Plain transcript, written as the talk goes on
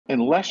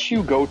unless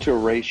you go to a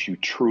race, you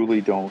truly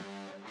don't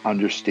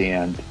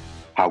understand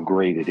how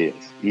great it is.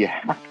 You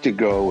have to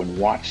go and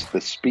watch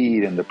the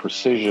speed and the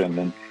precision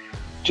and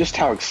just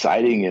how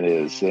exciting it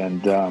is.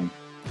 And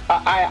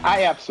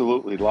I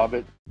absolutely love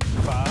it.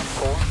 5,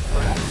 4, 3,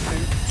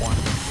 2, 1.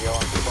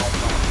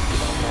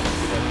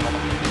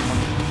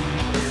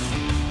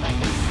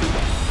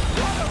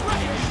 What a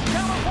race!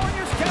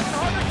 California's Kevin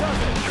Harvick does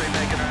it. Tree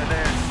making right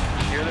there.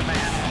 You're the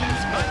man.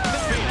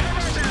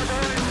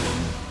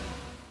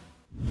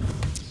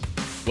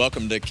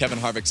 Welcome to Kevin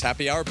Harvick's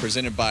Happy Hour,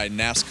 presented by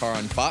Nascar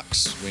on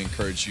Fox. We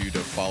encourage you to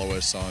follow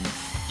us on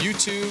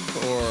YouTube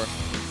or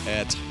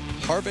at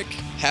Harvick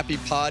Happy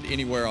Pod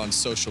anywhere on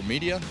social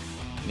media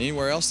and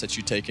anywhere else that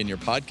you take in your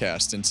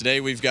podcast. And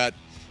today we've got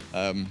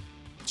Joe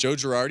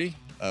Girardi,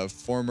 a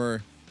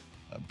former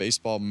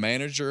baseball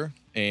manager,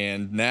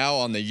 and now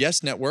on the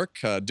Yes Network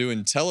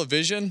doing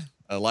television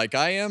like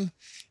I am.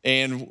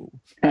 And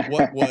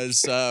what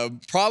was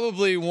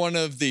probably one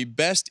of the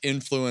best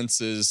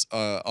influences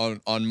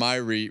on my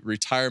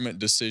retirement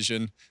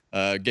decision,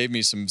 gave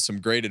me some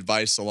great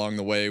advice along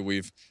the way.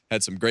 We've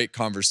had some great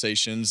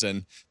conversations,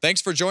 and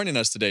thanks for joining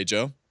us today,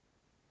 Joe.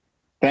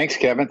 Thanks,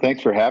 Kevin.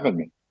 Thanks for having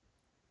me.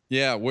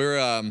 Yeah, we're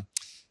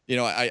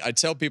I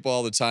tell people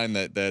all the time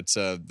that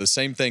the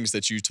same things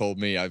that you told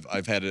me.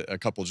 I've had a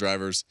couple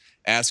drivers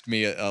ask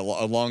me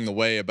along the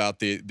way about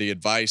the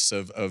advice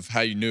of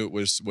how you knew it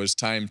was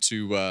time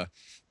to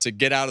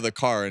get out of the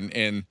car,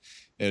 and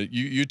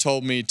you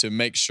told me to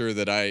make sure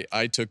that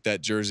I took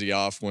that jersey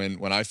off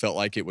when I felt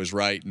like it was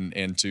right,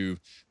 and to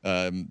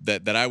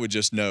that I would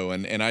just know,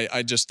 and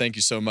I just thank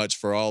you so much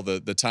for all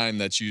the time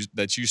that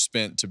you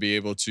spent to be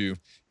able to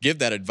give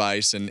that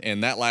advice,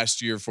 and that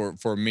last year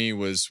for me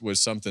was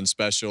something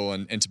special,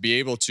 and to be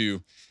able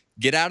to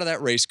get out of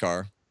that race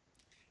car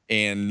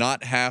and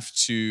not have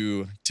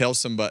to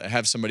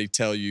have somebody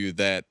tell you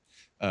that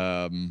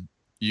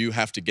you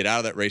have to get out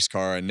of that race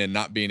car, and then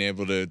not being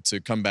able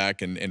to come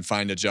back and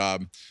find a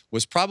job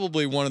was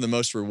probably one of the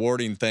most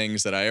rewarding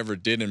things that I ever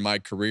did in my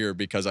career,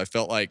 because I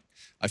felt like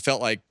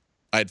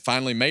I had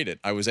finally made it.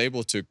 I was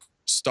able to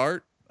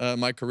start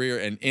my career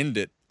and end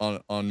it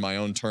on my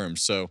own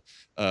terms. So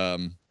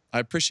I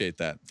appreciate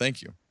that.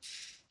 Thank you.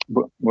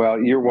 Well,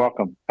 you're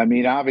welcome. I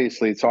mean,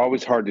 obviously, it's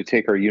always hard to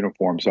take our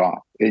uniforms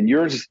off. And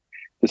yours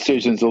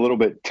decision's a little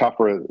bit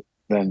tougher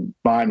than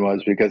mine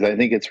was, because I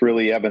think it's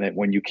really evident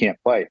when you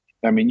can't play.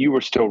 I mean, you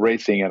were still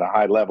racing at a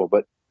high level,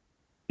 but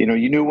you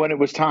knew when it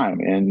was time,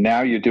 and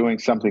now you're doing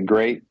something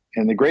great.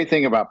 And the great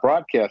thing about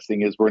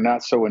broadcasting is we're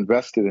not so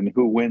invested in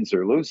who wins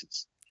or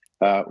loses.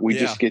 We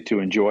just get to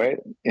enjoy it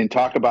and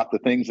talk about the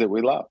things that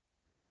we love.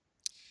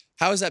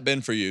 How has that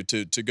been for you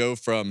to go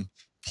from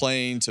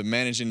playing to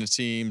managing a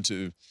team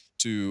to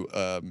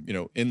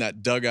in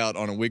that dugout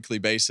on a weekly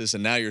basis,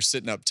 and now you're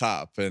sitting up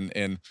top,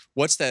 and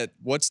what's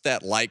that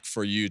like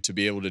for you to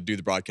be able to do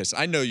the broadcast?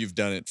 I know you've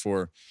done it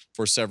for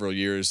several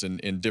years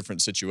in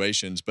different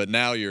situations, but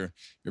now you're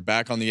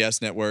back on the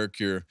Yes Network.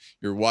 You're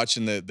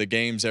watching the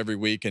games every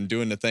week and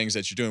doing the things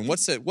that you're doing.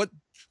 What's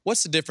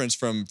the difference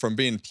from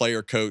being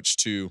player coach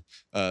to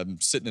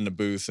sitting in the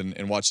booth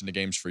and watching the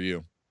games for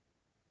you?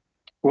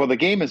 Well, the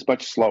game is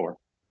much slower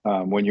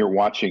when you're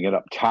watching it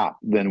up top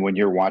than when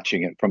you're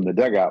watching it from the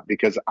dugout,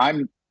 because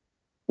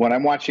when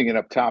I'm watching it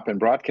up top in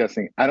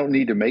broadcasting, I don't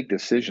need to make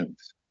decisions.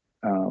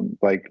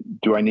 Like,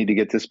 do I need to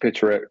get this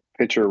pitcher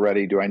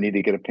ready? Do I need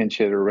to get a pinch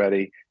hitter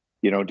ready?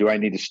 Do I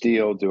need to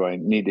steal? Do I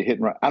need to hit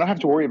and run? I don't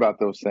have to worry about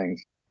those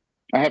things.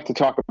 I have to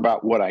talk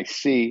about what I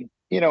see,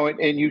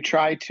 and you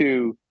try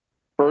to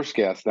first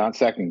guess, not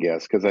second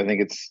guess, because I think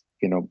it's,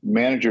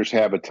 managers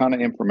have a ton of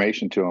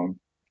information to them,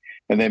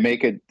 and they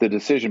make the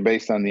decision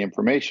based on the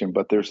information,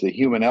 but there's the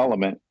human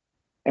element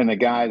and the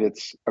guy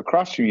that's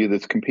across from you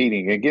that's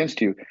competing against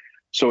you.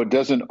 So it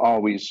doesn't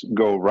always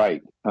go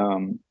right,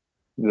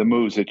 the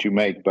moves that you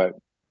make. But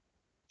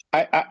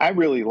I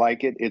really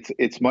like it.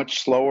 It's much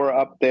slower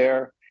up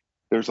there.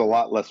 There's a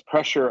lot less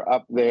pressure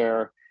up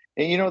there.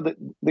 And,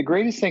 the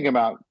greatest thing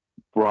about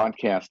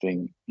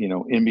broadcasting,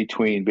 in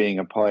between being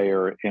a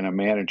player and a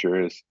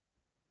manager, is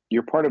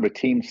you're part of a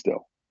team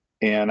still.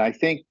 And I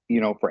think,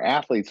 for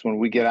athletes, when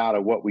we get out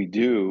of what we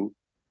do,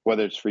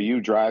 whether it's for you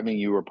driving,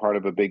 you were part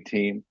of a big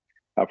team.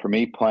 For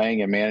me,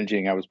 playing and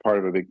managing, I was part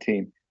of a big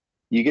team.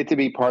 You get to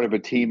be part of a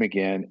team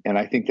again, and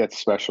I think that's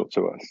special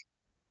to us.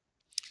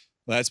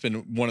 Well, that's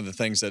been one of the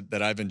things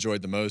that I've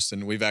enjoyed the most,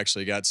 and we've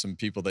actually got some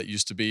people that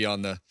used to be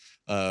on the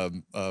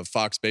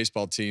Fox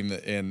baseball team,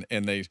 and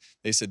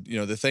they said,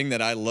 the thing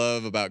that I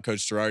love about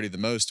Coach Girardi the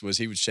most was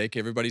he would shake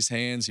everybody's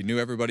hands. He knew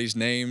everybody's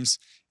names,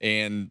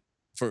 and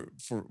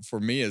for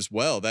me as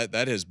well, that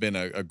has been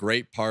a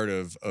great part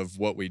of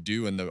what we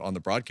do on the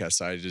broadcast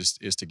side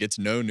is to get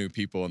to know new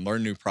people and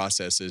learn new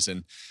processes.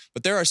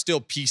 But there are still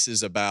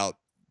pieces about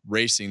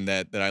racing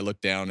that I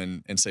look down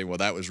and say, well,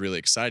 that was really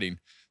exciting,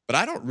 but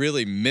I don't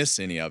really miss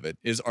any of it.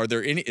 Is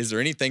there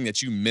anything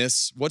that you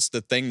miss? What's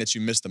the thing that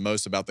you miss the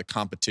most about the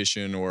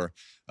competition or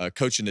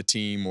coaching a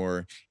team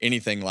or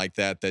anything like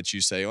that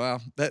you say,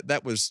 well,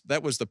 that was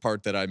the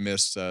part that I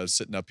missed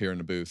sitting up here in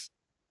the booth?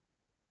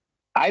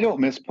 I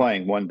don't miss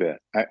playing one bit.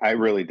 I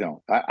really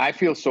don't. I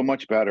feel so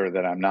much better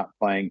that I'm not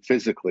playing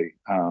physically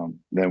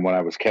than when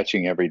I was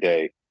catching every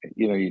day.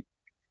 You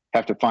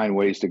have to find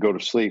ways to go to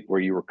sleep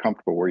where you were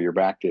comfortable, where your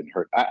back didn't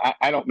hurt.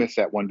 I don't miss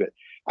that one bit.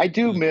 I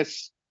do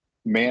miss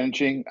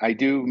managing. I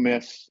do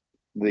miss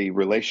the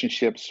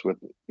relationships with,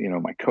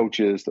 my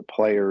coaches, the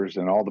players,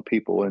 and all the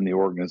people in the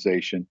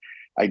organization.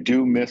 I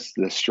do miss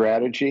the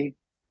strategy,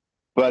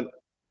 but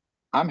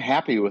I'm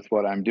happy with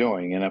what I'm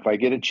doing. And if I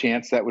get a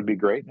chance, that would be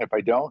great. And if I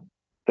don't,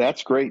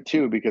 that's great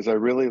too, because I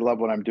really love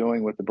what I'm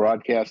doing with the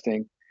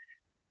broadcasting.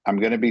 I'm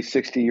going to be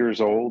 60 years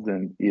old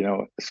and,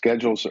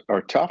 schedules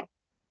are tough,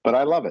 but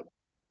I love it.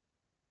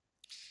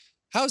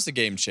 How's the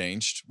game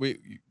changed? We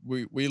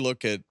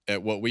look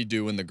at what we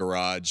do in the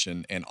garage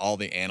and all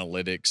the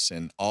analytics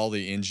and all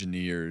the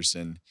engineers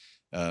and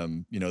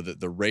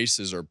the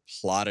races are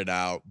plotted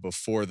out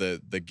before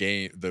the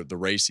game the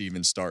race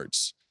even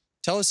starts.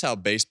 Tell us how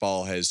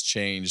baseball has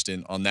changed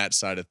on that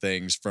side of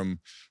things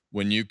from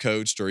when you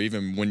coached or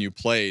even when you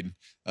played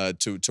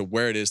to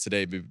where it is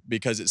today,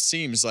 because it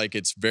seems like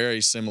it's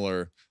very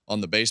similar on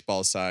the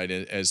baseball side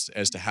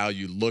as to how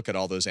you look at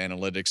all those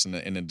analytics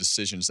and the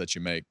decisions that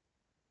you make.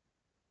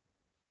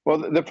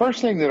 Well, the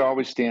first thing that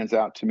always stands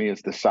out to me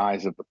is the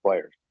size of the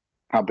players,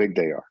 how big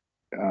they are.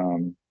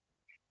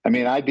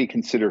 I'd be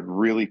considered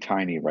really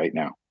tiny right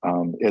now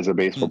as a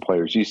baseball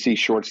player. You see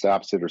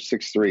shortstops that are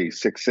 6'3",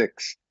 6'6",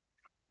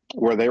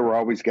 where they were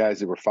always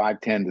guys that were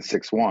 5'10" to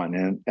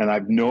 6'1". And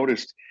I've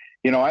noticed,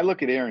 I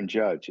look at Aaron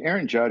Judge.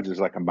 Aaron Judge is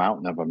like a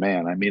mountain of a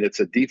man.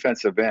 It's a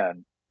defensive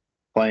end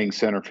playing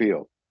center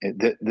field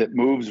that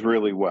moves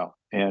really well.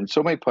 And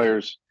so many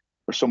players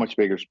are so much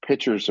bigger.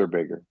 Pitchers are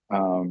bigger.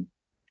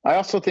 I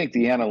also think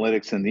the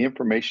analytics and the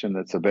information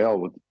that's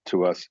available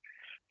to us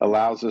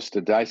allows us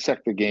to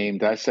dissect the game,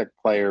 dissect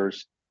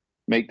players,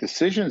 make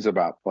decisions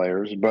about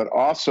players, but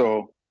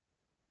also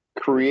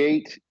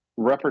create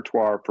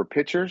repertoire for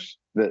pitchers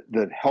that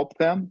help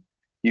them.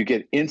 You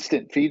get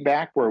instant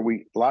feedback where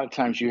a lot of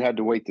times you had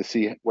to wait to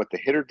see what the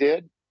hitter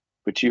did,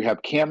 but you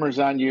have cameras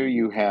on you,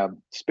 you have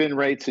spin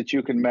rates that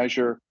you can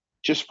measure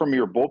just from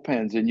your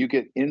bullpens, and you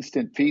get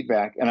instant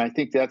feedback. And I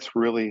think that's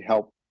really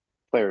helped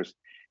players.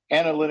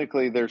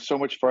 Analytically, they're so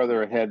much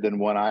farther ahead than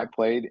when I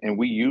played, and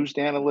we used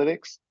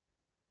analytics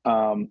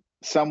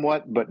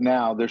somewhat, but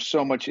now there's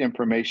so much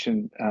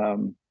information.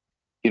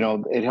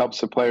 It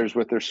helps the players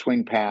with their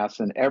swing pass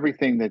and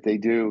everything that they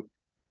do,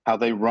 how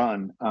they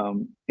run.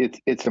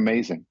 It's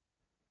amazing.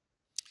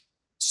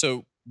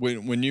 So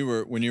when you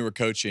were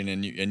coaching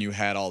and you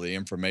had all the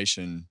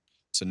information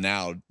to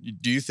now,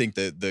 do you think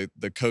that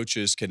the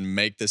coaches can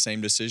make the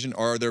same decision,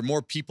 or are there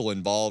more people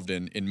involved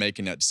in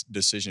making that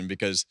decision?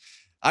 Because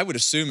I would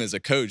assume as a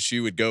coach,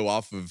 you would go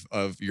off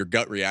of your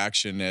gut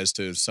reaction as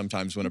to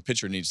sometimes when a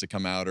pitcher needs to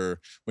come out or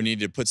we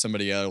need to put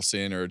somebody else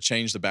in or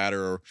change the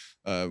batter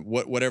or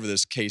whatever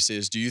this case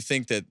is. Do you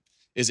think that,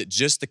 is it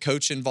just the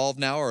coach involved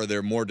now, or are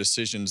there more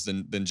decisions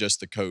than just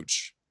the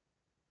coach?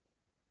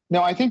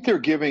 No, I think they're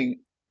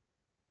giving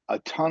a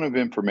ton of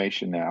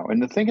information now.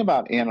 And the thing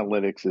about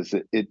analytics is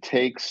it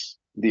takes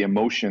the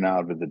emotion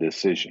out of the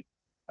decision,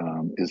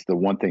 is the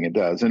one thing it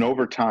does. And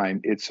over time,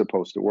 it's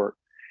supposed to work.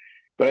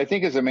 But I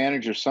think as a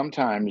manager,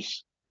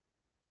 sometimes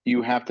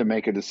you have to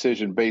make a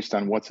decision based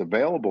on what's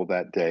available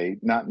that day,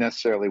 not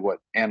necessarily what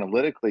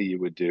analytically you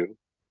would do,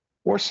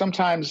 or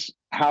sometimes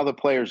how the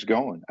player's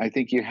going. I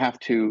think you have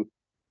to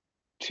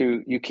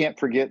you can't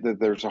forget that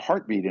there's a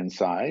heartbeat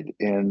inside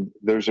and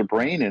there's a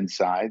brain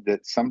inside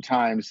that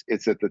sometimes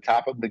it's at the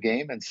top of the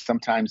game and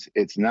sometimes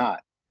it's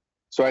not.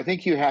 So I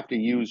think you have to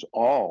use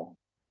all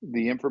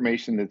the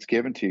information that's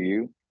given to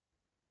you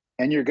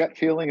and your gut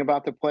feeling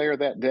about the player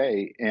that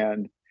day.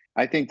 And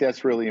I think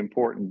that's really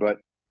important. But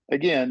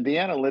again, the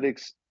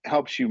analytics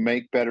helps you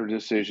make better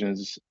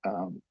decisions.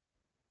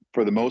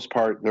 For the most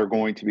part, they're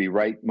going to be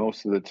right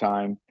most of the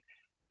time.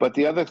 But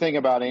the other thing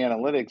about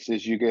analytics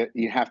is you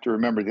have to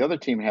remember the other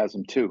team has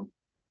them too.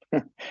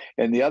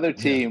 And the other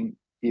team,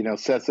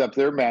 sets up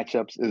their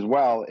matchups as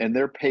well, and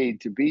they're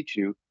paid to beat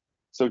you.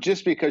 So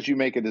just because you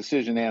make a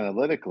decision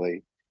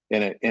analytically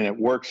and it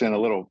works in a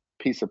little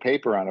piece of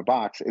paper on a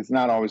box, it's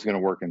not always going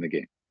to work in the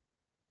game.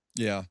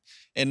 Yeah.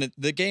 And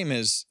the game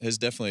has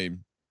definitely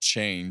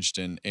changed.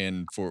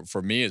 And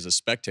for me as a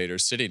spectator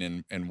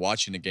sitting and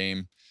watching a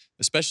game,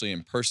 especially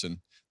in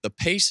person, the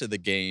pace of the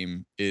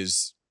game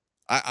is,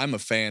 I'm a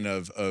fan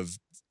of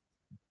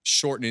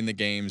shortening the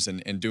games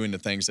and doing the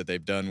things that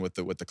they've done with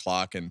the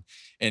clock.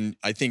 And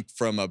I think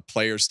from a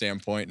player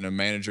standpoint and a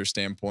manager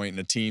standpoint and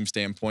a team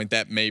standpoint,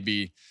 that may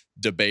be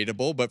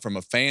debatable, but from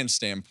a fan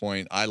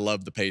standpoint, I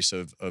love the pace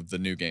of the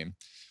new game.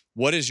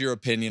 What is your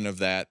opinion of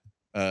that?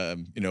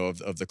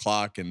 Of the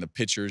clock and the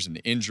pitchers and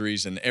the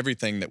injuries and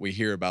everything that we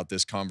hear about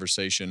this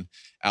conversation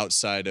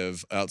outside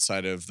of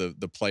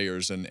the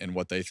players and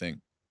what they think.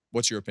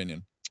 What's your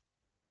opinion?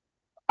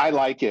 I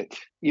like it.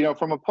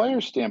 From a player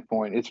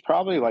standpoint, it's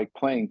probably like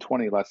playing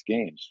 20 less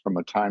games from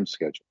a time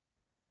schedule.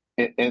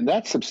 And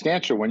that's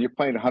substantial when you're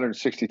playing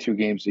 162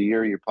 games a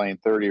year, you're playing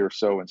 30 or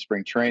so in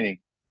spring training.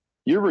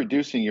 you're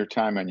reducing your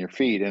time on your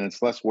feet, and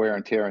it's less wear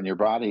and tear on your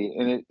body,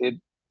 and it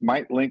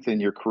might lengthen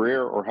your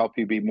career or help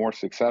you be more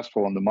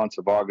successful in the months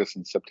of August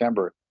and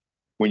September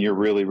when you're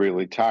really,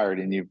 really tired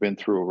and you've been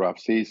through a rough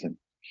season.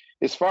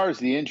 As far as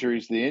the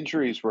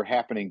injuries were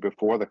happening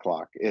before the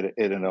clock at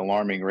an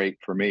alarming rate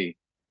for me.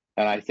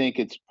 And I think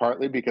it's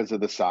partly because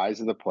of the size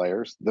of the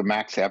players, the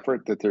max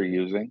effort that they're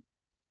using,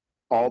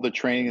 all the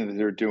training that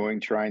they're doing,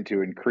 trying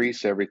to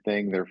increase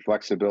everything, their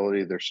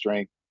flexibility, their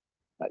strength.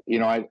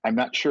 I'm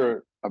not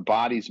sure a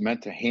body's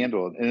meant to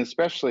handle it. And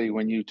especially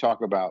when you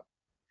talk about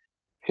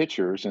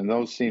pitchers, and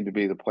those seem to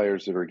be the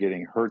players that are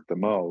getting hurt the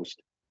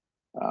most,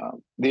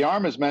 the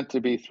arm is meant to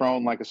be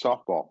thrown like a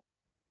softball,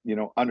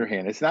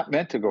 underhand. It's not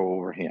meant to go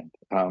overhand.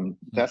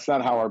 That's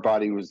not how our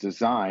body was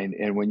designed.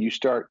 And when you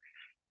start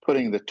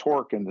putting the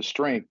torque and the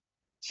strength,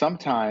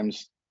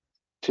 sometimes,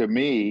 to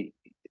me,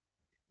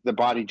 the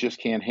body just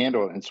can't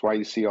handle it. And it's why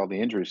you see all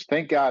the injuries.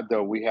 Thank God,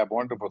 though, we have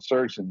wonderful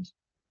surgeons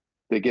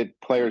that get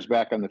players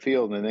back on the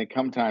field, and they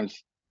come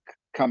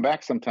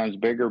back sometimes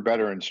bigger,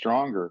 better, and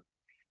stronger.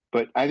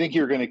 But I think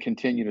you're going to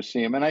continue to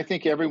see them. And I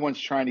think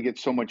everyone's trying to get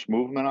so much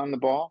movement on the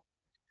ball.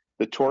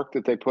 The torque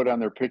that they put on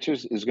their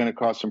pitches is going to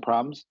cause some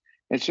problems.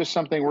 It's just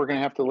something we're going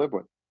to have to live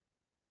with.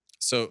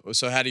 So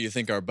how do you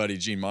think our buddy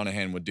Gene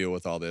Monahan would deal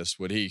with all this?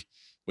 Would he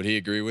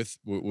agree with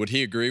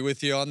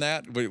you on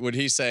that? Would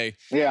he say,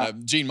 Yeah.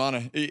 Gene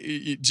Monahan?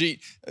 Gene.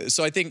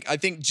 So I think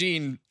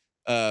Gene.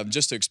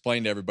 Just to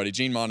explain to everybody,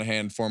 Gene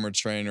Monahan, former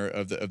trainer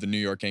of the New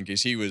York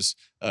Yankees, he was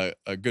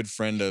a good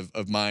friend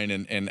of mine,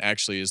 and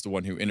actually is the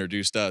one who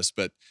introduced us.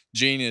 But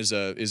Gene is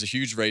a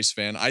huge race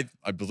fan.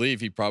 I believe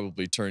he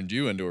probably turned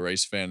you into a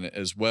race fan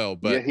as well.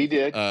 But yeah, he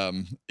did.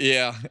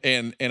 Yeah,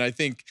 and I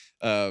think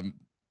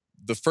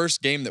the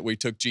first game that we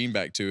took Gene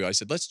back to, I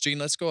said,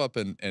 let's go up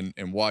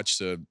and watch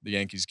the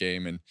Yankees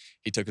game, and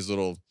he took his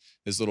little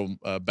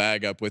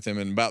bag up with him.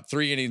 And about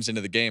 3 innings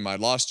into the game, I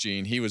lost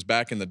Gene. He was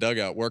back in the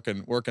dugout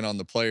working on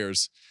the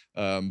players.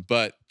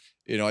 But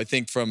I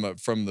think from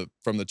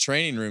the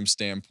training room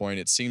standpoint,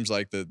 it seems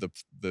like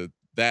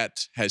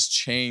that has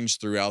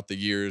changed throughout the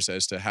years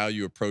as to how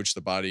you approach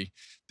the body,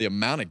 the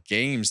amount of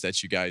games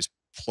that you guys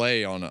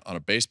play on a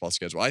baseball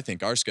schedule. I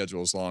think our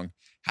schedule is long.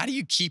 How do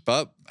you keep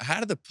up? How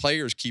do the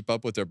players keep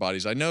up with their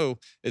bodies? I know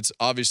it's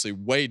obviously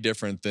way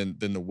different than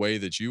the way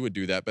that you would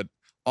do that, but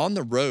on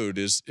the road,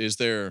 is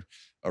there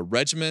a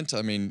regiment?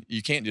 I mean,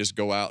 you can't just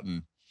go out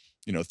and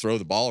throw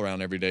the ball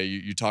around every day.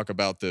 You talk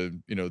about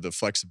the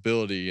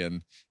flexibility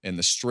and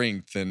the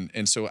strength,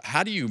 and so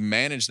how do you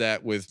manage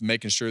that with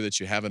making sure that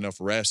you have enough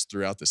rest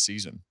throughout the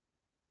season?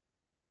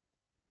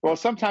 Well,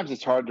 sometimes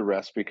it's hard to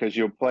rest because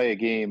you'll play a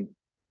game,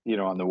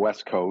 on the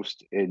West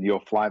Coast, and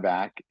you'll fly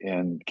back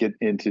and get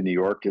into New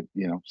York at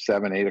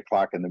 7, 8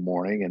 o'clock in the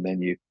morning, and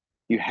then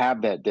you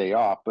have that day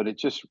off. But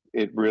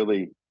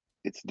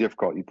it's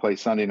difficult. You play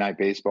Sunday night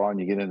baseball and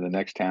you get into the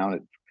next town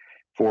at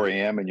 4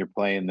 a.m. and you're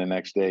playing the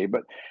next day.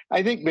 But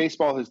I think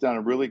baseball has done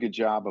a really good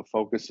job of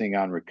focusing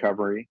on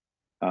recovery,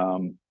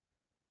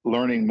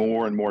 learning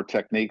more and more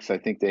techniques. I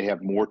think they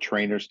have more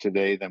trainers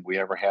today than we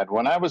ever had.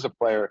 When I was a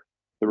player,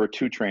 there were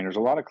 2 trainers.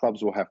 A lot of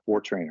clubs will have 4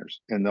 trainers,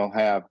 and they'll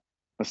have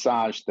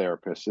massage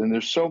therapists. And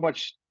there's so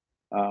much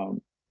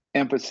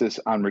emphasis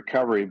on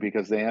recovery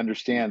because they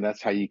understand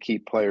that's how you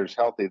keep players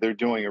healthy. They're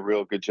doing a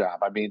real good job.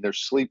 I mean,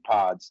 there's sleep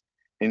pods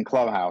in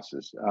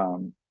clubhouses.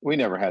 We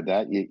never had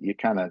that. You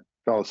kind of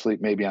fell asleep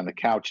maybe on the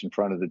couch in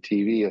front of the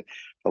TV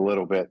a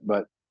little bit,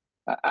 but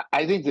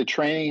I think the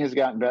training has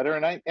gotten better,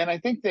 and I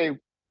think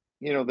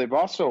they've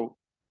also,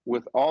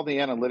 with all the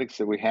analytics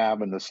that we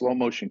have and the slow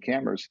motion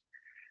cameras,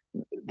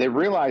 they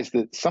realize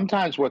that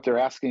sometimes what they're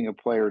asking a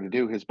player to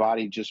do, his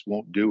body just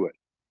won't do it.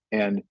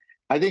 And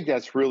I think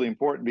that's really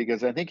important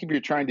because I think if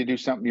you're trying to do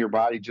something your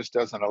body just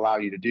doesn't allow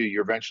you to do,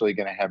 you're eventually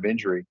going to have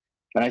injury.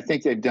 And I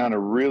think they've done a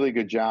really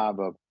good job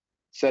of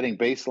setting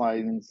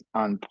baselines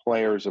on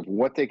players of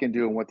what they can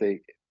do and what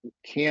they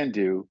can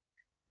do.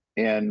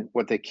 And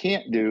what they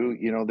can't do,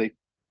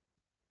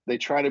 they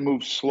try to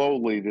move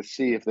slowly to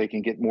see if they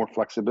can get more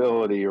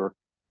flexibility, or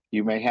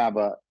you may have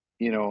a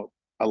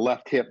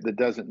left hip that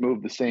doesn't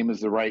move the same as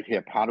the right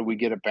hip. How do we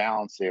get a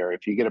balance there?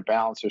 If you get a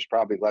balance, there's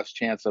probably less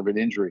chance of an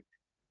injury.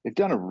 They've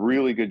done a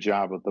really good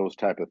job with those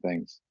type of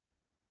things.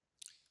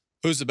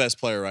 Who's the best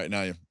player right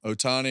now?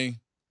 Ohtani,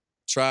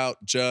 Trout,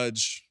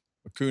 Judge,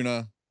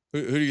 Acuna?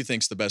 Who do you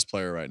think's the best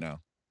player right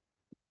now?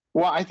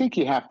 Well, I think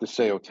you have to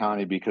say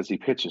Ohtani because he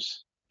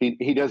pitches.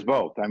 He does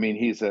both. I mean,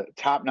 he's a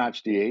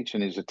top-notch DH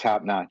and he's a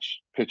top-notch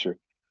pitcher.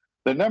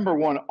 The number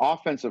one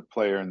offensive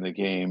player in the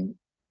game,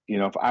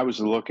 if I was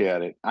to look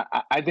at it,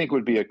 I think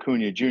would be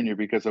Acuna Jr.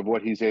 because of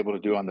what he's able to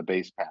do on the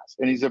base pass.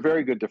 And he's a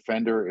very good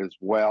defender as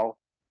well.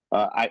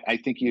 I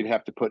think you'd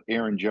have to put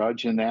Aaron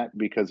Judge in that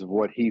because of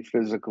what he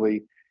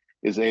physically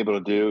is able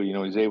to do.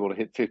 He's able to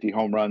hit 50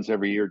 home runs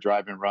every year,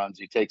 driving runs.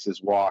 He takes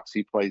his walks.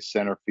 He plays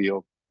center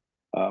field.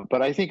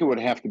 But I think it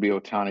would have to be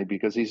Ohtani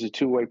because he's a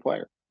two-way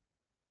player.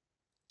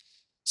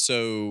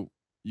 So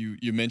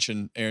you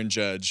mentioned Aaron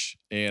Judge,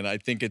 and I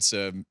think it's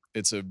a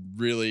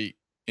really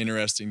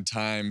interesting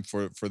time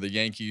for the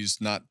Yankees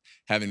not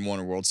having won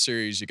a World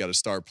Series. You got a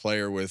star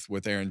player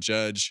with Aaron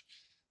Judge.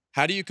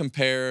 How do you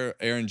compare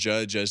Aaron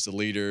Judge as the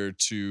leader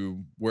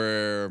to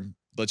where,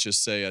 let's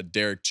just say, a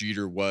Derek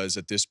Jeter was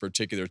at this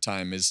particular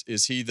time? Is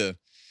he the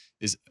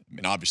is I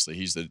mean, obviously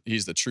he's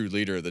the true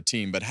leader of the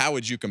team, but how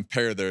would you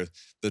compare the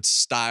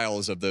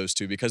styles of those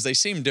two? Because they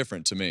seem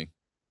different to me.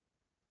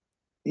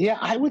 Yeah,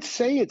 I would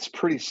say it's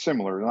pretty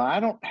similar. Now,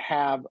 I don't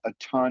have a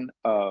ton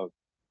of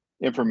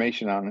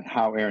information on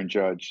how Aaron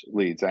Judge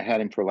leads. I had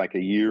him for like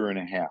a year and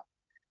a half,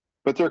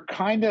 but they're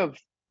kind of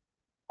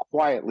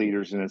quiet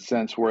leaders in a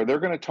sense where they're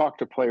going to talk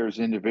to players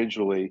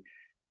individually.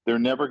 They're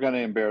never going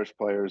to embarrass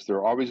players.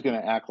 They're always going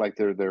to act like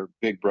they're their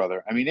big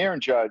brother. I mean, Aaron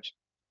Judge,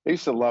 I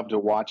used to love to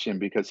watch him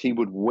because he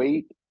would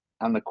wait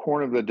on the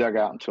corner of the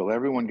dugout until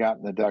everyone got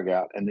in the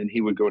dugout, and then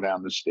he would go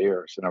down the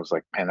stairs. And I was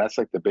like, man, that's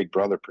like the big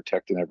brother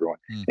protecting everyone.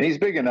 Mm. And he's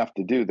big enough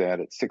to do that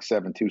at 6'7",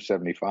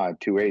 275,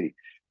 280.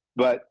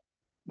 But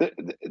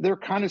they're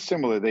kind of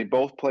similar. They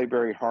both play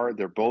very hard.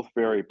 They're both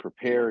very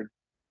prepared.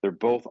 They're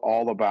both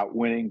all about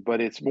winning,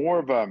 but it's more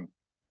of a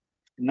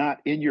not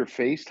in your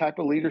face type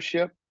of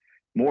leadership,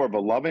 more of a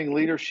loving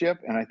leadership.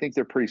 And I think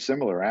they're pretty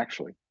similar,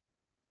 actually.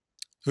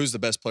 Who's the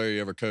best player you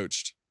ever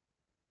coached?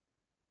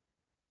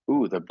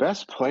 Ooh, the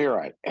best player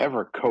I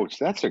ever coached.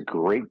 That's a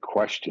great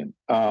question.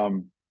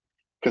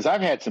 Because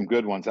I've had some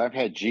good ones. I've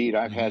had Jeet,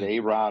 I've had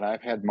A-Rod,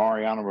 I've had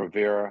Mariano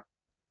Rivera.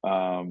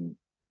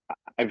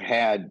 I've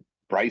had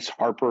Bryce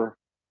Harper.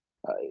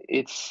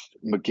 It's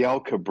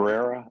Miguel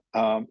Cabrera.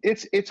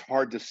 It's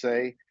hard to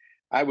say.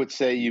 I would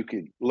say you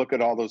could look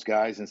at all those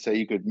guys and say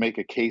you could make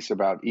a case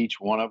about each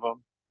one of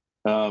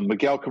them.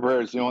 Miguel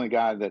Cabrera is the only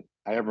guy that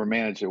I ever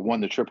managed that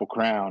won the Triple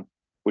Crown,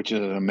 which is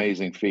an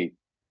amazing feat.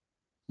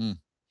 Hmm.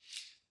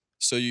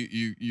 So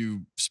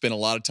you spent a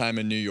lot of time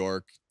in New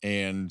York,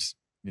 and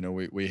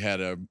we had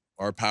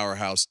our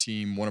powerhouse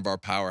team, one of our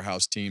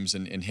powerhouse teams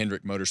in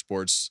Hendrick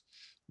Motorsports,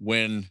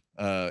 win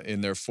in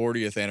their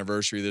 40th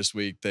anniversary this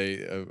week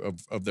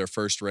of their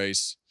first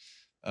race.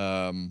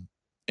 And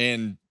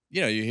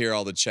you hear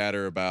all the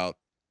chatter about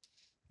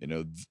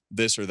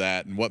this or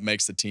that and what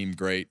makes the team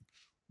great.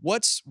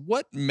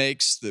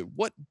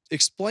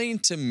 Explain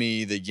to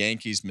me the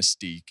Yankees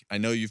mystique. I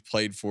know you've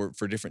played for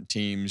different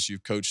teams,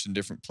 you've coached in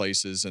different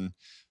places, and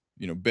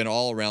been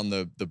all around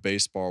the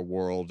baseball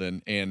world,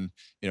 and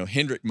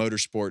Hendrick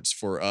Motorsports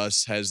for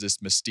us has this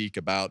mystique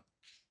about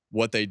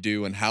what they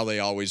do and how they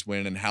always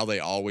win and how they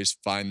always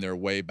find their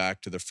way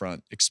back to the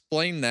front.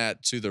 Explain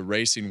that to the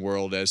racing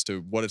world as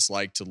to what it's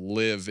like to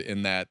live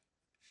in that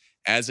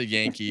as a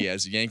Yankee,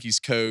 as a Yankees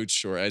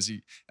coach, or as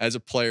a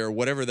player,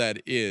 whatever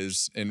that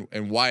is, and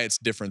why it's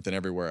different than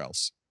everywhere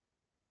else.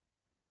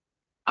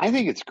 I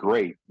think it's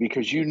great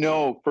because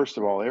first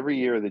of all, every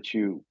year that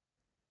you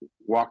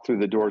walk through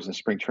the doors in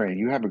spring training,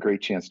 you have a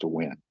great chance to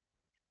win.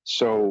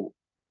 So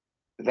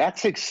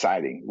that's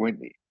exciting. When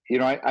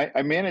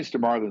I managed the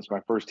Marlins, my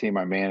first team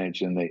I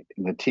managed, and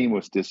the team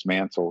was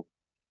dismantled.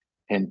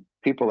 And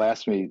people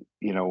asked me,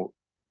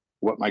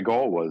 what my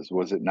goal was.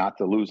 Was it not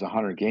to lose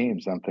 100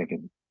 games? I'm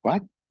thinking,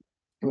 what?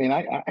 I mean,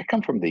 I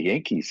come from the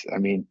Yankees. I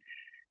mean,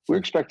 we're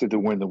expected to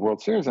win the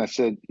World Series. And I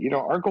said,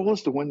 our goal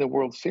is to win the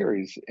World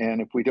Series. And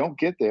if we don't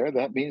get there,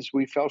 that means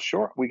we fell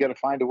short. We got to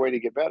find a way to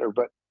get better.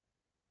 But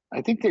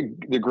I think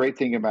the great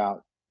thing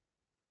about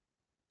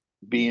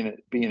being a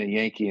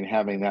Yankee and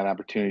having that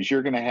opportunity is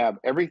you're going to have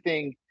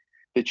everything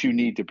that you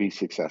need to be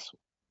successful.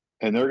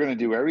 And they're going to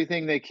do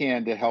everything they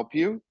can to help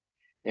you.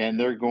 And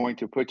they're going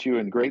to put you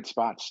in great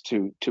spots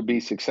to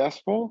be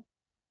successful.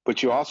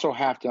 But you also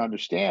have to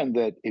understand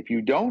that if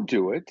you don't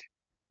do it,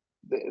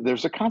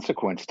 there's a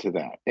consequence to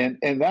that.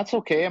 And that's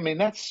okay. I mean,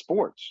 that's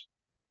sports.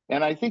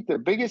 And I think the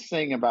biggest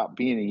thing about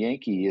being a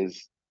Yankee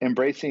is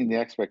embracing the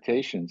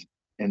expectations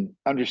and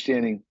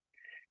understanding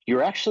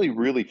you're actually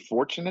really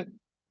fortunate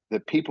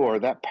that people are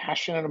that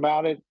passionate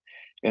about it,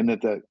 and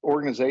that the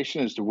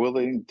organization is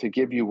willing to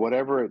give you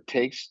whatever it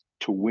takes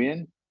to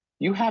win.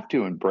 You have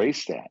to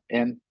embrace that.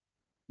 And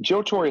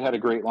Joe Torre had a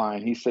great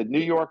line. He said, New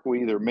York will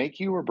either make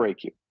you or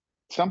break you.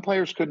 Some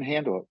players couldn't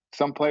handle it.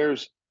 Some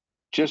players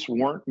just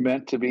weren't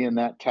meant to be in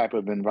that type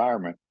of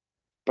environment.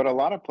 But a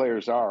lot of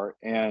players are,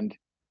 and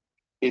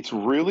it's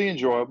really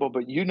enjoyable.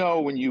 But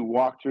when you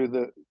walk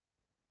through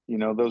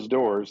those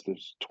doors,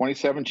 there's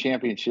 27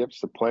 championships,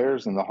 the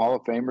players and the Hall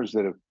of Famers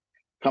that have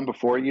come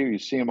before you. You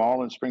see them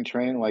all in spring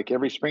training. Like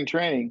every spring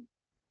training,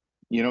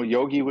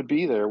 Yogi would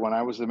be there when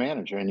I was the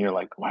manager. And you're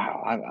like,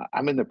 wow,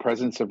 I'm in the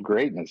presence of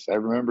greatness. I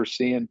remember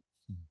seeing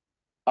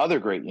other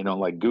great,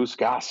 like Goose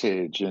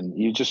Gossage, and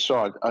you just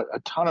saw a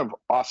ton of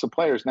awesome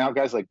players. Now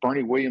guys like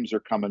Bernie Williams are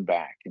coming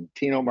back, and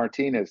Tino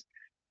Martinez.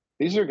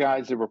 These are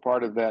guys that were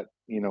part of that,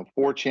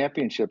 4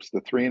 championships, the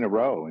 3 in a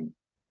row.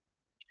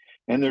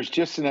 And there's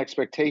just an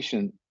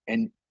expectation.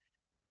 And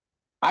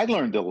I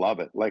learned to love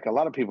it. Like a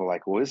lot of people are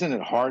like, well, isn't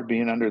it hard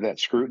being under that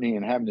scrutiny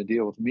and having to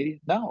deal with media?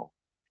 No,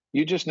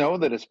 you just know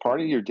that it's part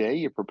of your day.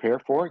 You prepare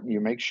for it, and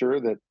you make sure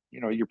that,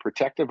 you're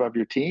protective of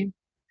your team,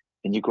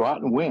 and you go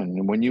out and win.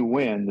 And when you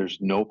win, there's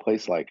no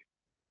place like it.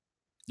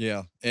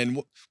 Yeah. And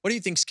what do you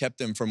think's kept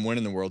them from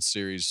winning the World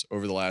Series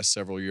over the last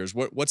several years?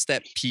 What's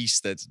that piece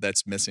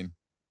that's missing?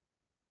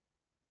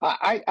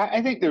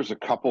 I think there's a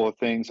couple of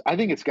things. I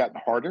think it's gotten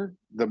harder.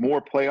 The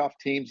more playoff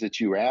teams that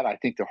you add, I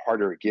think the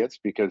harder it gets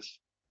because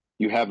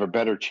you have a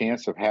better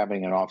chance of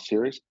having an off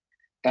series.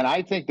 And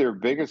I think their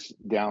biggest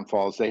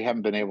downfall is they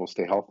haven't been able to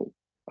stay healthy.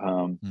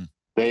 Um, Hmm.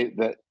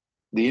 that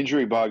the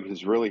injury bug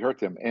has really hurt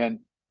them. And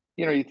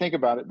you think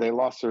about it, they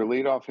lost their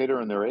leadoff hitter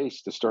and their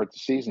ace to start the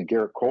season,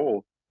 Garrett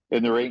Cole,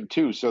 and they're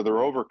 8-2, so they're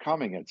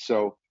overcoming it.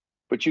 So,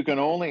 but you can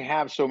only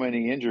have so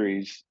many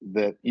injuries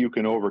that you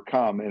can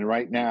overcome, and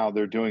right now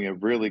they're doing a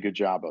really good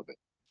job of it.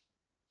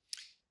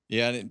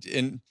 Yeah,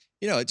 and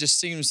it just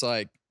seems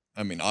like,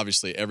 I mean,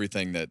 obviously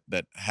everything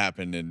that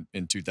happened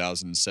in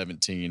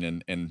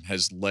 2017 and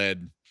has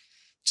led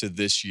to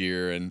this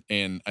year,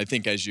 and I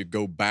think as you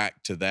go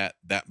back to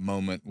that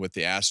moment with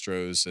the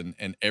Astros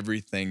and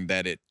everything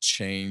that it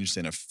changed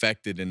and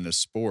affected in the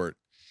sport,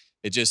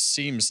 it just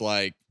seems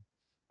like,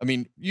 I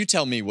mean, you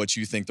tell me what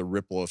you think the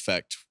ripple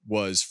effect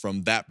was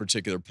from that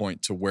particular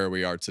point to where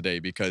we are today,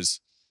 because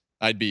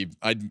I'd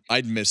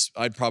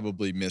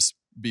probably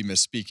be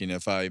misspeaking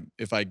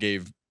if I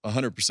gave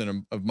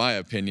 100% of my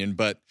opinion.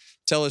 But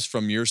tell us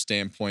from your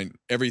standpoint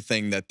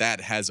everything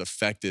that has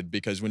affected,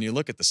 because when you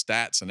look at the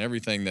stats and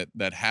everything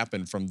that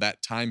happened from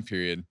that time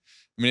period,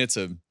 I mean, it's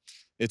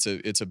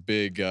a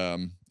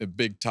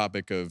big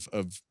topic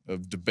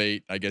of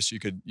debate, I guess you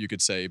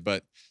could say.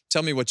 But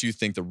tell me what you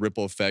think the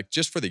ripple effect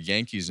just for the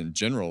Yankees in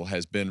general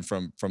has been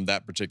from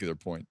that particular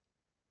point.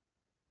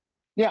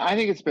 Yeah, I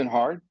think it's been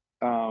hard,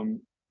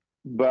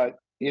 but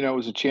it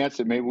was a chance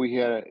that maybe we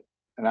had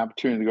an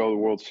opportunity to go to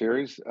the World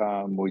Series.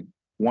 We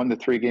won the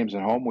 3 games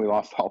at home. We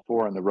lost all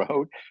 4 on the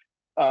road.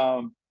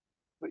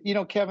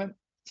 But Kevin,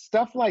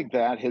 stuff like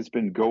that has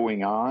been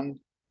going on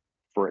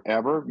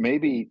forever.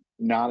 Maybe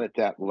not at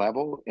that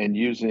level and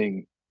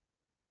using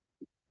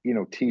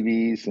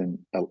TVs and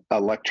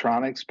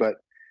electronics, but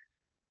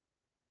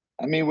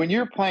I mean, when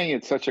you're playing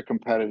at such a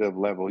competitive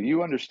level,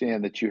 you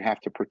understand that you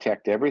have to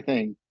protect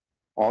everything,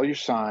 all your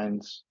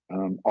signs,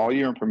 all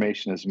your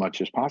information as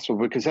much as possible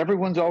because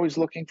everyone's always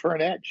looking for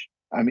an edge.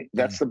 I mean,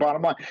 that's Mhm. the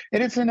bottom line.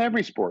 And it's in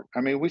every sport.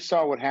 I mean, we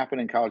saw what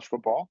happened in college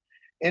football,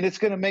 and it's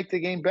going to make the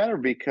game better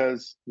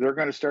because they're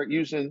going to start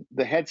using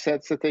the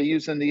headsets that they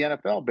use in the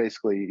NFL,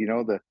 basically.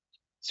 The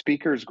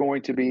speaker is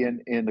going to be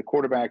in the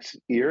quarterback's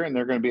ear, and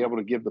they're going to be able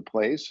to give the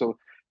plays. So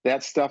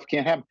that stuff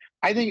can't happen.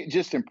 I think it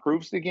just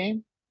improves the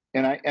game.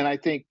 And I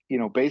think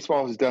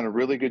baseball has done a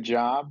really good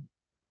job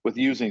with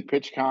using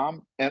pitch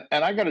comm. And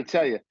I got to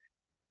tell you,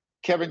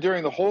 Kevin,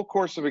 during the whole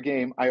course of a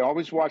game, I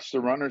always watched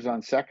the runners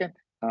on second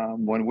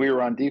when we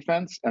were on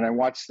defense, and I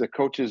watched the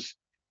coaches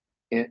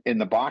in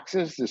the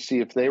boxes to see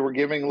if they were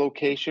giving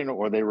location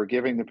or they were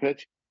giving the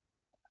pitch.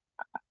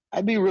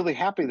 I'd be really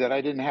happy that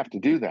I didn't have to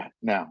do that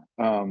now.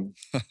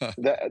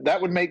 That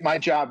would make my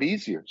job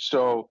easier.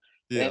 So,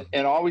 Yeah.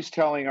 and always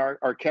telling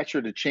our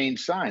catcher to change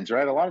signs,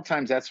 right? A lot of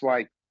times that's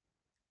why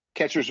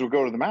catchers would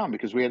go to the mound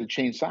because we had to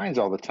change signs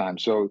all the time.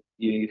 So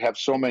you have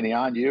so many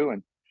on you,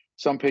 and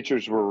some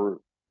pitchers were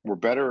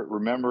better at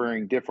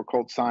remembering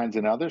difficult signs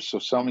than others. So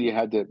some of you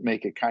had to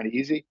make it kind of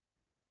easy.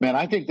 Man,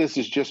 I think this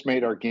has just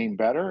made our game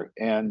better,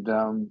 and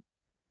I'm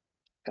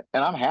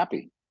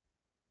happy.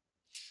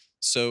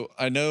 So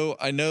I know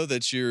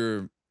that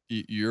you're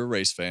a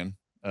race fan.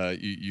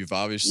 You've Yes.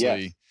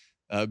 obviously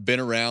been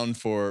around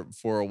for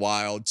a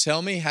while.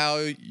 Tell me how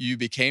you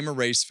became a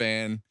race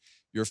fan.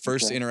 Your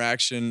first Okay.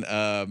 interaction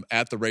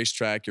at the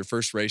racetrack. Your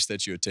first race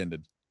that you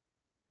attended.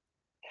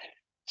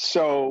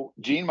 So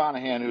Gene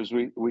Monahan, who's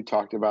we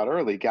talked about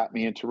early, got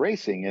me into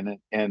racing,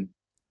 and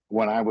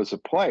when I was a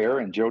player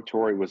and Joe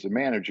Torre was a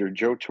manager,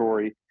 Joe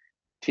Torre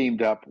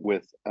teamed up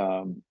with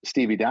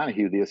Stevie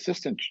Donahue, the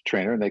assistant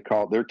trainer, and they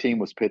called their team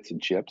was Pits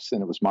and Chips,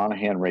 and it was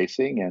Monahan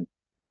Racing, and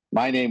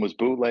my name was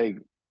Bootleg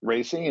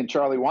Racing, and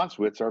Charlie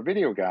Wanswitz, our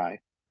video guy,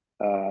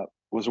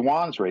 was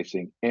Wands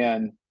Racing.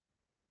 And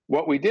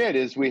what we did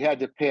is we had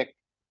to pick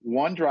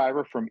one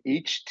driver from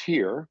each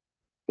tier,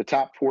 the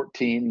top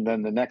 14,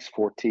 then the next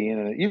 14,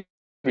 and it used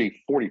to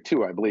be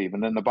 42, I believe,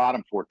 and then the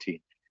bottom 14.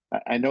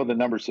 I know the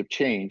numbers have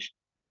changed.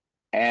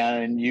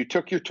 And you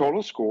took your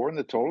total score, and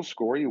the total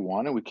score you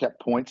won, and we kept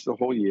points the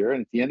whole year.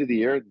 And at the end of the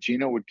year,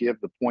 Gino would give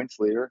the points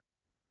leader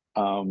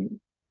um,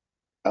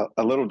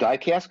 a little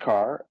die-cast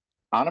car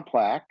on a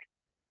plaque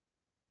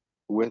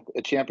with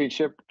a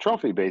championship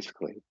trophy,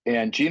 basically.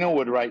 And Gino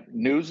would write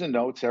news and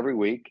notes every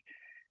week.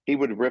 He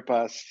would rip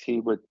us. He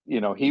was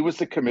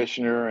the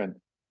commissioner, and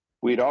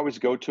we'd always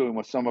go to him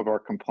with some of our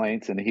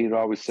complaints, and he'd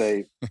always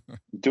say,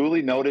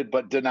 "Duly noted,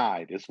 but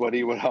denied," is what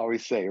he would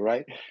always say,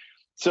 right?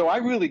 So I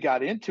really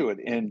got into it,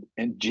 and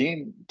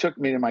Gene took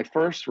me to my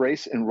first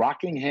race in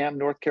Rockingham,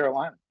 North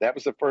Carolina. That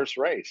was the first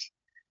race,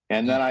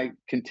 and then Mm. I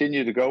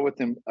continued to go with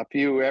him a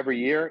few every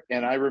year.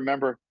 And I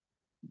remember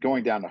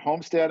going down to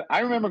Homestead. I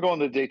remember going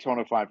to the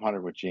Daytona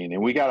 500 with Gene,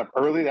 and we got up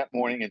early that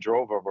morning and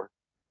drove over.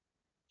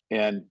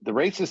 And the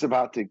race is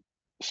about to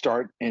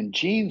start, and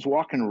Gene's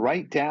walking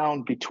right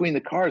down between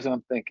the cars, and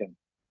I'm thinking,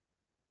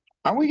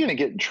 Are we going to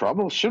get in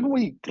trouble? Shouldn't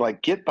we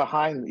like get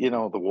behind,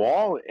 the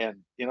wall and,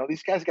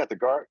 these guys got the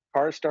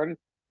car started,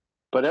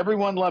 but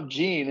everyone loved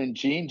Gene and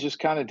Gene just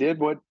kind of did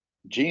what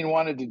Gene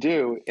wanted to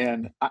do.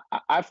 And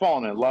I've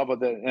fallen in love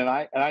with it. And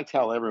I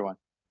tell everyone,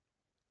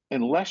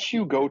 unless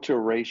you go to a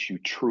race, you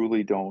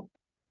truly don't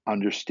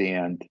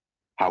understand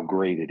how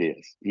great it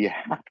is. You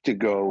have to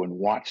go and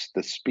watch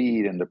the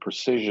speed and the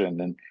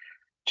precision and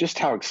just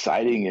how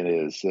exciting it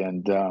is.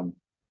 And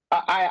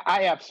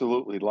I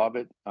absolutely love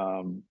it.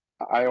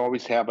 I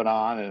always have it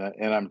on,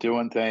 and I'm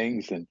doing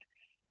things. And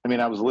I mean,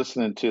 I was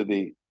listening to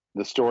the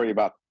story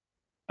about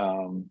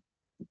um,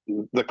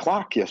 the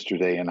clock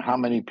yesterday and how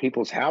many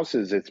people's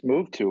houses it's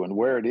moved to and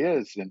where it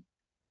is.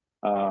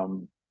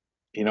 And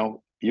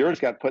yours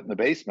got put in the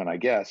basement, I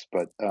guess,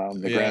 but the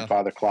Yeah.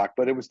 grandfather clock.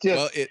 But it was just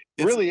Well,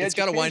 it's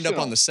got to wind up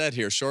on the set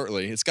here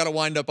shortly. It's got to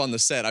wind up on the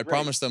set. I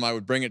promised them I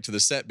would bring it to the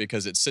set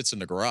because it sits in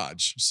the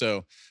garage.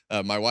 So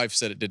my wife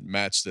said it didn't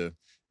match the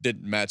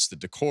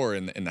decor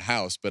in the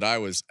house, but I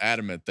was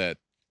adamant that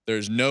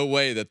there's no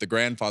way that the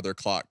grandfather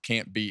clock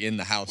can't be in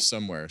the house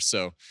somewhere.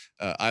 So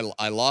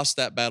I lost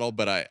that battle,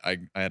 but I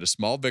had a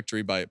small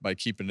victory by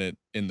keeping it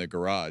in the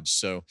garage.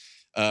 So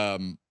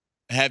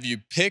have you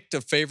picked a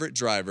favorite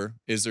driver?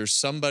 Is there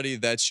somebody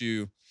that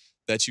you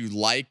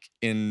like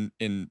in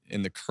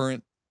the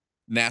current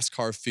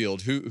NASCAR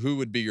field? Who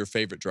would be your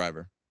favorite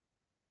driver?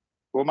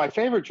 Well, my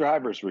favorite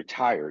driver is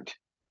retired.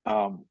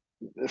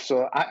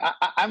 So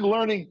I'm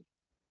learning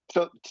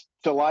to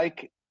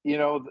like,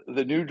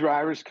 the new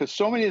drivers, because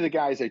so many of the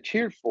guys I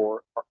cheered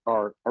for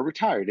are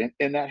retired,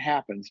 and that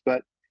happens.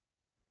 But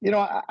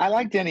I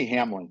like Denny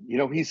Hamlin.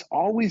 He's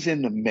always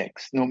in the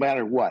mix, no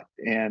matter what,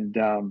 and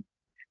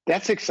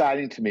that's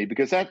exciting to me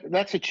because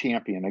that's a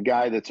champion, a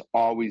guy that's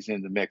always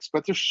in the mix.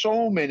 But there's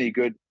so many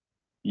good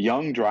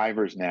young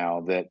drivers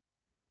now that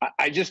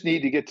I just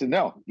need to get to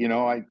know.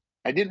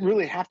 I didn't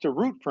really have to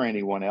root for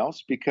anyone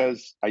else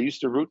because I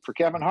used to root for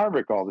Kevin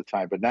Harvick all the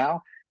time, but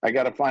now I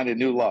got to find a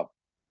new love.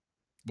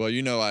 Well,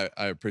 I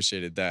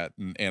appreciated that,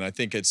 and I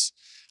think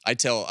I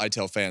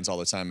tell fans all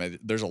the time.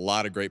 There's a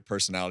lot of great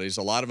personalities.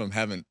 A lot of them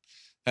haven't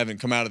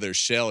come out of their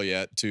shell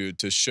yet to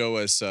show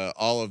us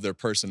all of their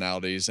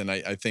personalities, and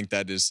I think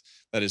that is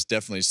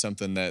definitely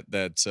something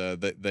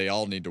that they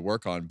all need to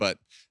work on. But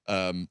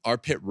our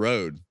pit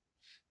road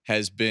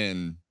has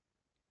been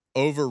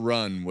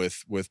overrun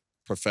with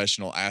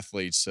professional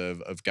athletes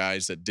of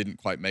guys that didn't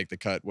quite make the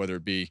cut, whether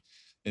it be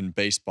in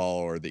baseball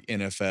or the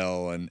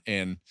NFL,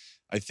 and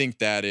I think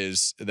that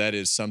is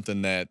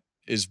something that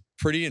is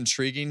pretty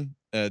intriguing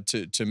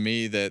to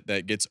me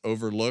that gets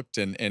overlooked,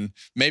 and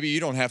maybe you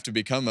don't have to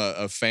become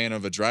a fan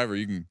of a driver.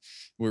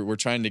 We're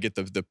trying to get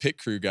the pit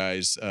crew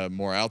guys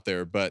more out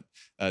there, but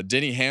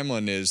Denny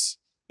Hamlin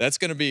that's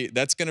going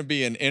to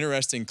be an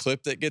interesting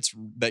clip that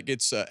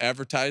gets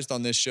advertised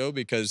on this show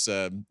because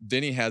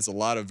Denny has a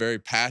lot of very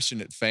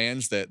passionate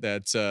fans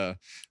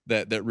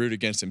that root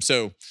against him.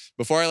 So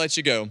before I let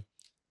you go,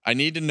 I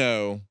need to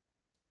know,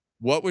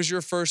 what was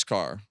your first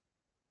car?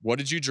 What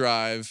did you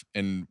drive?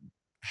 And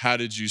how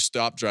did you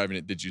stop driving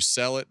it? Did you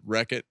sell it,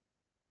 wreck it?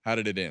 How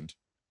did it end?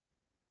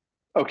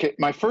 Okay,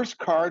 my first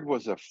car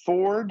was a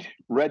Ford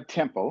Red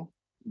Tempo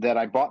that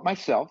I bought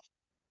myself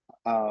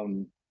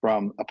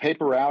from a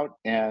paper route,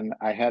 and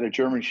I had a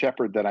German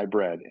Shepherd that I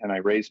bred, and I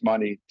raised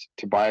money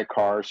to buy a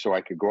car so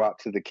I could go out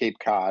to the Cape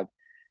Cod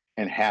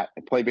and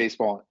play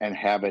baseball and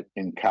have it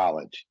in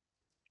college.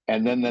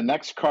 And then the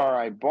next car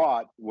I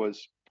bought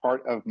was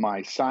part of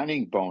my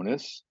signing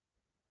bonus.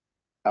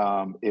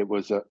 It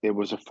was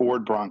a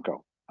Ford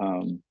Bronco.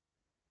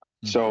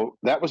 So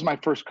that was my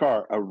first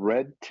car, a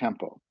red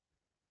Tempo.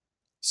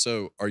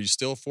 So are you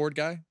still a Ford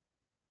guy?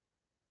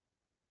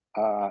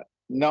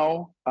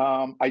 No,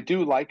 I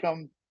do like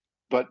them,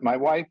 but my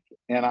wife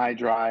and I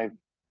drive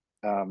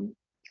some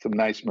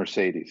nice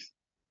Mercedes.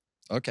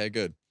 Okay,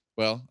 good.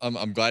 Well,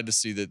 I'm glad to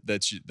see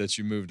that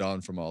you moved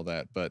on from all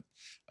that. But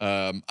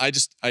I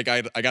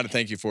got to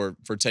thank you for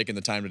taking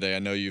the time today. I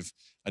know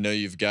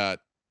you've got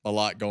a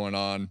lot going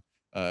on.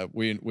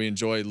 We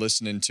enjoy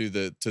listening to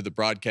the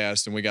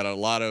broadcast, and we got a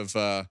lot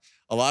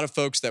of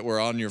folks that were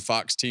on your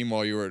Fox team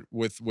while you were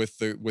with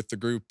the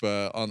group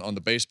on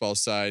the baseball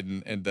side,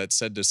 and that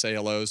said to say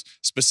hellos.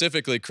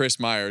 Specifically, Chris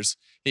Myers.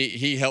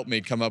 He helped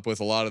me come up with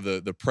a lot of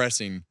the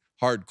pressing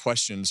hard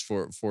questions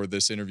for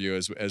this interview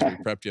as we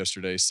prepped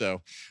yesterday.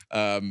 So,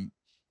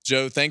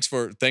 Joe, thanks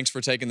for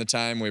taking the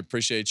time. We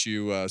appreciate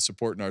you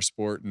supporting our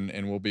sport,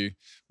 and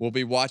we'll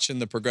be watching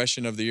the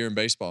progression of the year in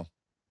baseball.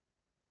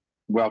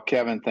 Well,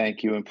 Kevin,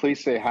 thank you. And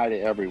please say hi to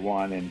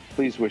everyone, and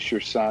please wish your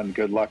son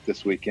good luck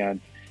this weekend.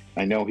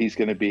 I know he's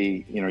going to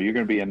be, you're going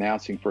to be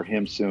announcing for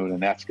him soon,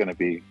 and that's going to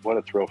be, what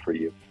a thrill for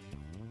you.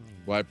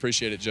 Well, I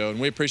appreciate it, Joe. And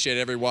we appreciate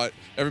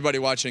everybody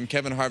watching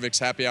Kevin Harvick's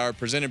Happy Hour,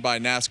 presented by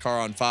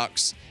NASCAR on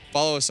Fox.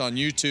 Follow us on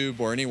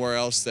YouTube or anywhere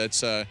else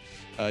that's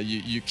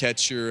you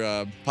catch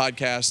your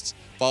podcasts.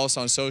 Follow us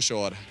on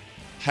social at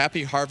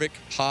Happy Harvick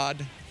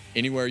Pod,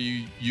 anywhere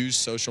you use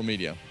social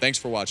media. Thanks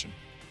for watching.